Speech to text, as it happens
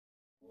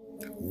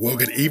Well,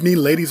 good evening,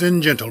 ladies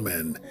and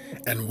gentlemen,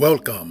 and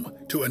welcome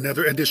to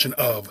another edition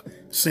of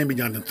Sing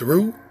Beyond and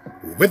Through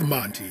with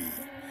Monty.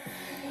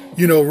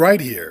 You know, right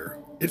here,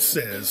 it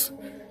says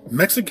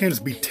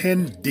Mexicans be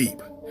 10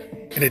 deep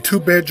in a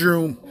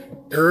two-bedroom,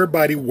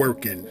 everybody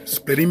working,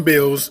 splitting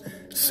bills,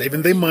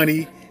 saving their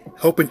money,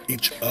 helping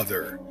each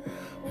other.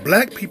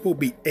 Black people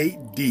be 8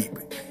 deep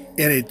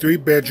in a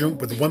three-bedroom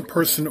with one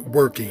person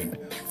working,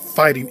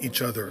 fighting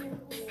each other,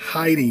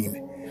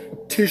 hiding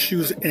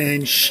tissues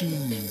and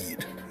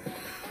sheet.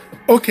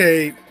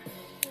 Okay,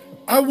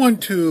 I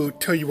want to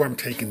tell you where I'm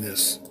taking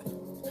this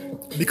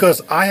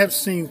because I have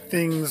seen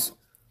things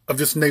of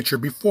this nature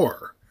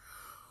before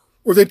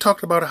where they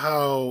talked about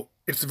how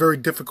it's very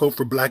difficult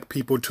for black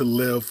people to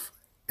live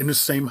in the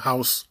same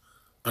house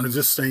under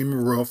the same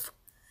roof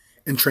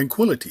in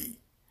tranquility.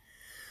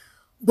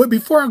 But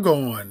before I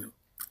go on,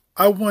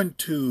 I want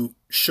to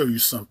show you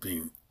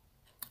something.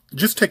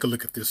 Just take a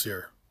look at this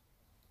here.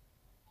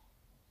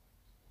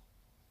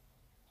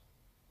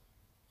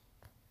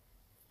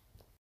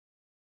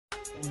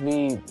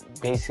 We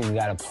basically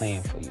got a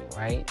plan for you,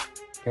 right?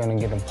 You're gonna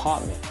get an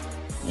apartment.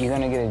 You're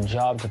gonna get a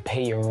job to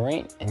pay your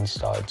rent and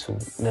start to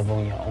live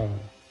on your own.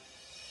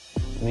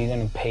 We're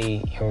gonna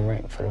pay your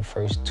rent for the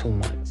first 2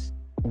 months.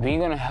 We're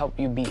gonna help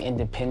you be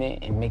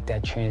independent and make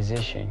that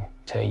transition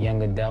to a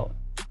young adult.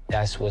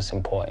 That's what's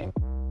important.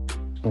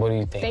 What do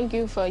you think? Thank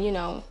you for,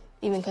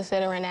 even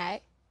considering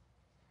that.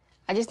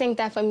 I just think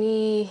that for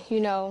me,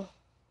 living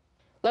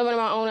on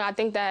my own, I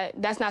think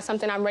that that's not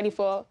something I'm ready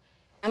for.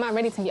 I'm not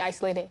ready to be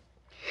isolated.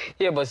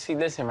 Yeah, but see,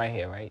 listen right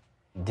here, right?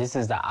 This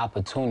is the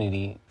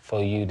opportunity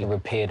for you to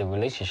repair the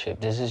relationship.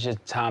 This is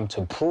just time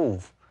to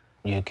prove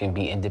you can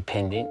be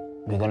independent.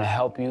 We're gonna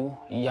help you.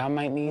 Y'all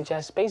might need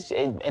your space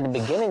in the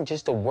beginning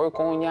just to work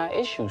on y'all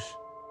issues.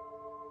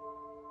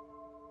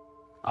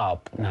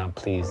 Oh, nah,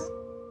 please,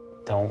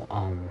 don't,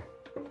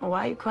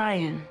 Why are you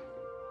crying?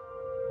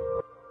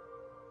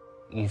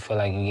 You feel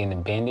like you're getting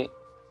abandoned?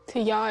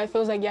 To y'all, it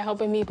feels like you're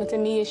helping me, but to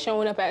me, it's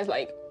showing up as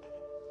like,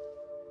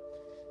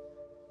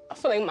 I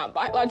feel like my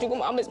biological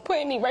mom is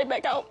putting me right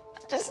back out.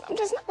 I'm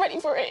just not ready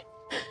for it.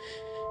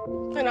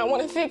 And I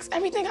want to fix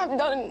everything I've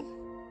done.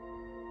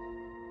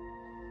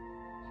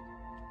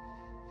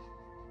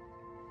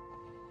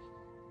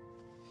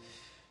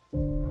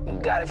 You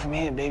got it from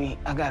here, baby.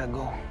 I gotta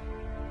go.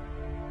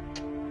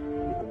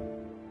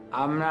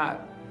 I'm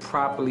not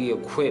properly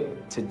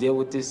equipped to deal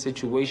with this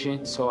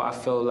situation, so I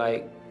feel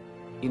like,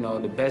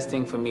 the best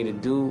thing for me to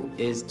do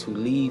is to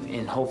leave,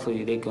 and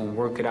hopefully they can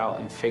work it out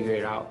and figure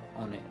it out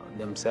on it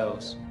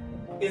themselves.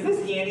 Is this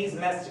Yandy's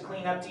mess to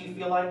clean up, do you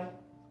feel like?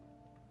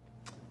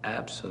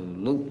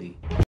 Absolutely.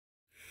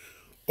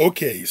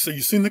 Okay, so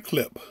you've seen the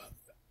clip.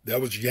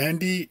 That was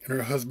Yandy and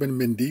her husband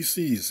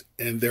Mendeecees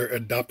and their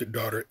adopted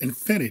daughter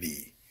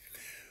Infinity.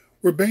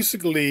 Where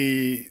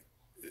basically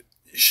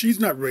she's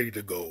not ready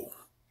to go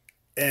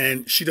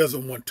and she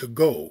doesn't want to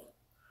go.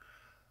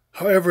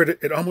 However,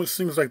 it almost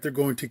seems like they're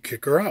going to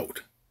kick her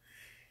out.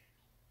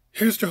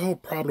 Here's the whole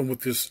problem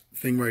with this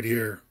thing right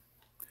here.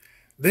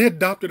 They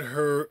adopted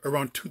her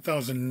around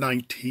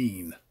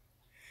 2019.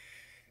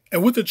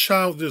 And with a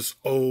child this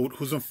old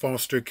who's in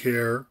foster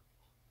care,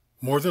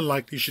 more than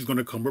likely she's going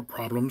to come with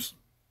problems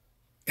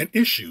and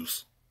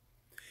issues.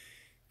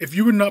 If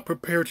you were not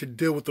prepared to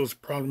deal with those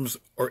problems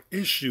or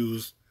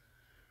issues,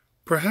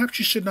 perhaps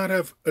you should not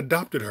have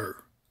adopted her.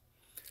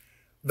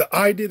 The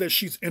idea that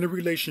she's in a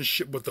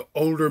relationship with an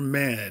older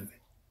man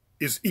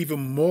is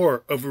even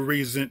more of a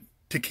reason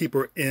to keep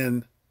her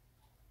in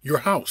your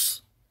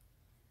house.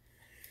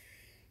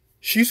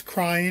 She's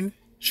crying.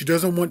 She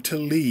doesn't want to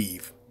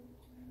leave.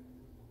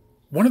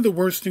 One of the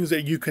worst things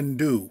that you can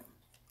do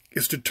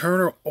is to turn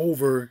her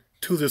over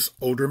to this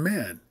older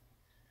man.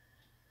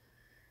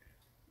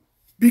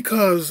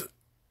 Because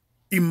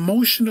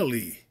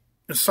emotionally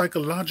and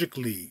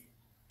psychologically,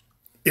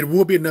 it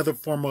will be another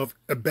form of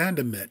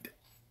abandonment.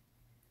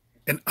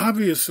 And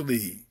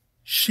obviously,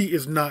 she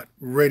is not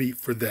ready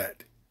for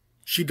that.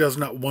 She does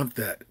not want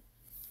that.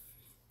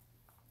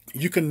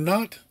 You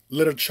cannot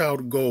let a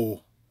child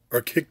go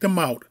or kick them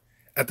out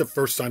at the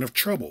first sign of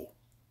trouble.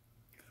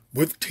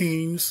 With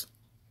teens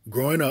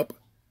growing up,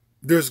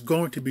 there's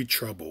going to be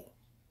trouble.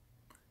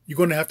 You're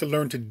going to have to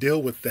learn to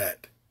deal with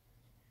that.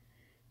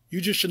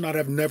 You just should not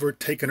have never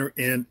taken her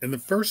in the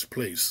first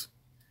place.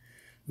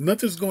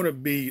 Nothing's going to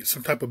be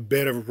some type of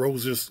bed of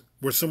roses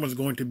where someone's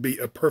going to be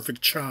a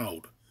perfect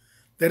child.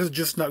 That is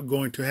just not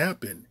going to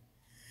happen.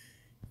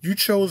 You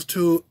chose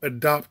to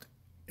adopt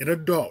an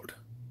adult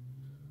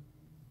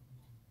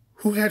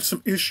who had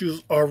some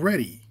issues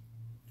already.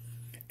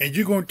 And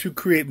you're going to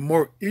create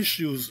more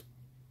issues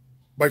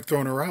by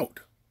throwing her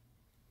out.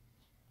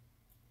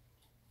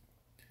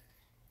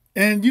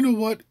 And you know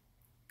what?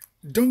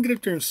 Don't get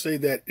up there and say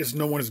that it's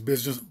no one's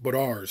business but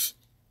ours,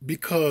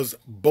 because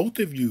both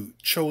of you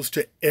chose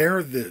to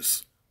air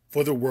this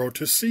for the world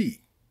to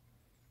see.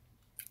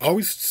 I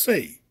always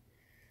say,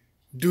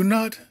 do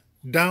not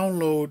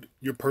download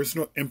your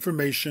personal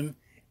information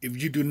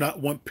if you do not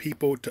want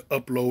people to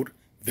upload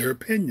their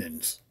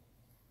opinions.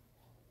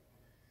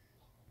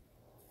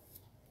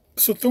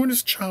 So throwing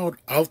this child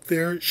out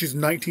there, she's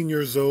 19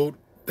 years old.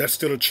 That's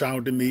still a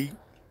child to me.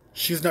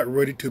 She's not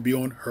ready to be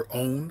on her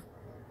own.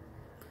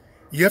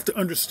 You have to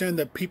understand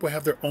that people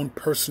have their own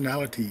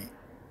personality,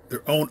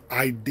 their own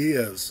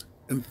ideas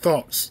and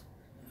thoughts,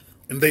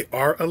 and they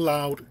are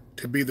allowed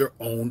to be their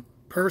own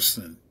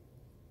person.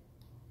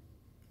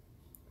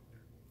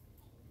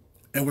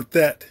 And with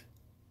that,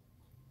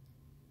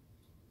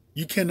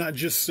 you cannot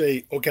just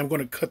say, okay, I'm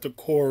going to cut the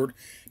cord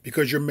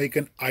because you're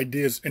making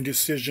ideas and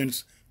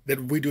decisions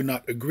that we do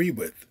not agree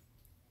with.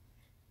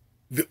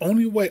 The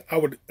only way I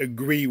would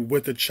agree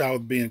with a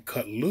child being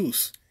cut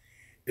loose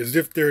is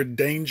if they're a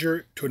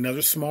danger to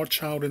another small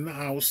child in the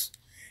house,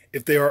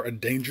 if they are a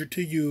danger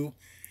to you,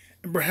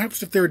 and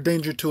perhaps if they're a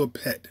danger to a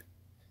pet.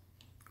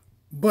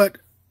 But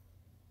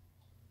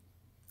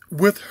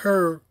with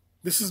her,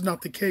 this is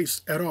not the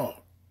case at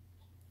all.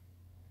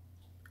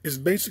 It's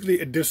basically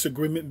a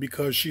disagreement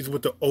because she's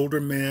with the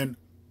older man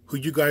who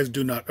you guys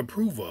do not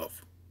approve of.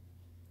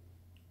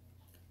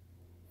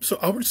 So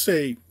I would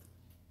say,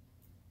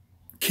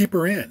 keep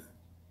her in.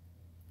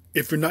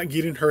 If you're not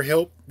getting her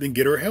help, then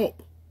get her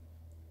help,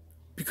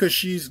 because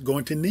she's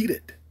going to need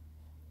it.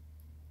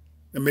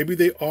 And maybe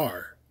they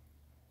are.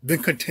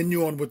 Then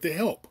continue on with the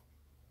help.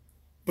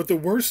 But the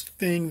worst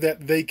thing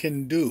that they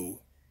can do,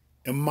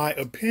 in my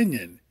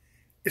opinion,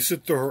 is to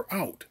throw her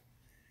out.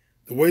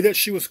 The way that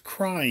she was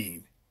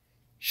crying,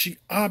 she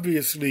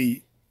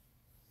obviously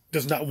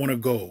does not want to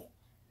go.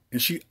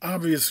 And she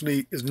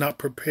obviously is not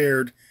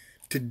prepared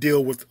to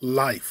deal with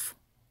life,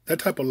 that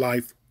type of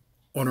life,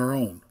 on her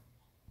own.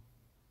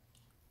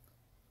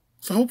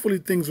 So hopefully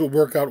things will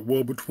work out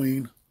well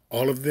between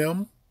all of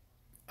them.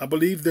 I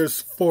believe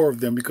there's 4 of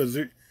them because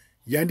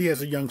Yandy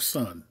has a young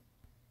son.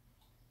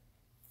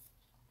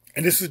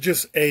 And this is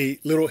just a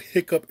little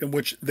hiccup in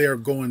which they are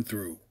going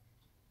through.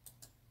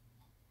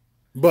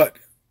 But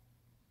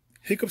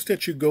hiccups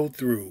that you go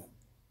through,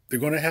 they're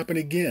going to happen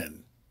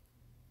again.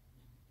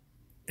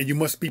 And you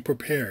must be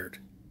prepared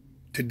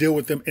to deal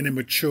with them in a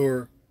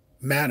mature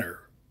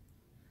manner.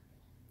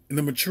 In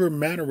a mature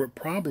manner with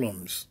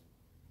problems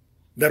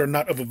that are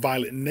not of a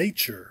violent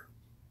nature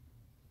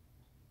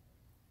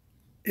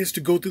is to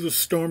go through the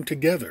storm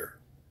together.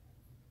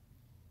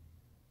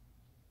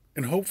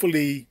 And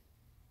hopefully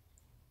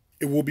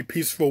it will be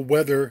peaceful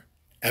weather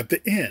at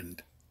the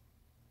end.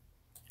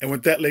 And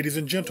with that, ladies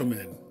and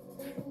gentlemen,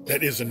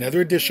 that is another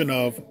edition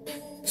of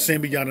Seen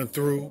Beyond and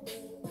Through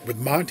with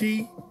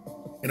Monty,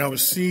 and I will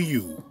see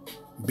you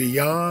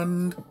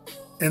beyond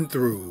and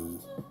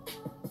through.